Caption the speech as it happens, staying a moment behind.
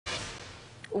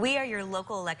We are your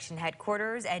local election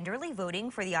headquarters, and early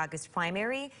voting for the August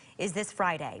primary is this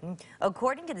Friday.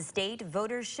 According to the state,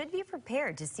 voters should be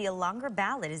prepared to see a longer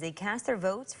ballot as they cast their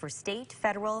votes for state,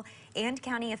 federal, and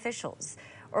county officials.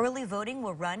 Early voting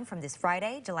will run from this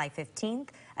Friday, July 15th,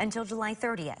 until July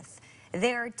 30th.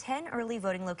 There are 10 early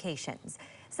voting locations.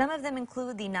 Some of them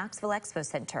include the Knoxville Expo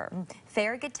Center,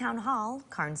 Farragut Town Hall,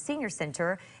 Carnes Senior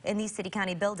Center, and the City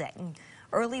County Building.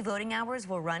 Early voting hours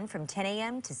will run from 10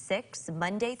 a.m. to 6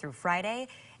 Monday through Friday,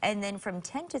 and then from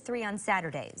 10 to 3 on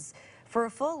Saturdays. For a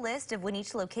full list of when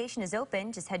each location is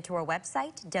open, just head to our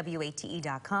website,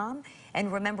 WATE.com.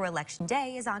 And remember, Election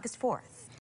Day is August 4th.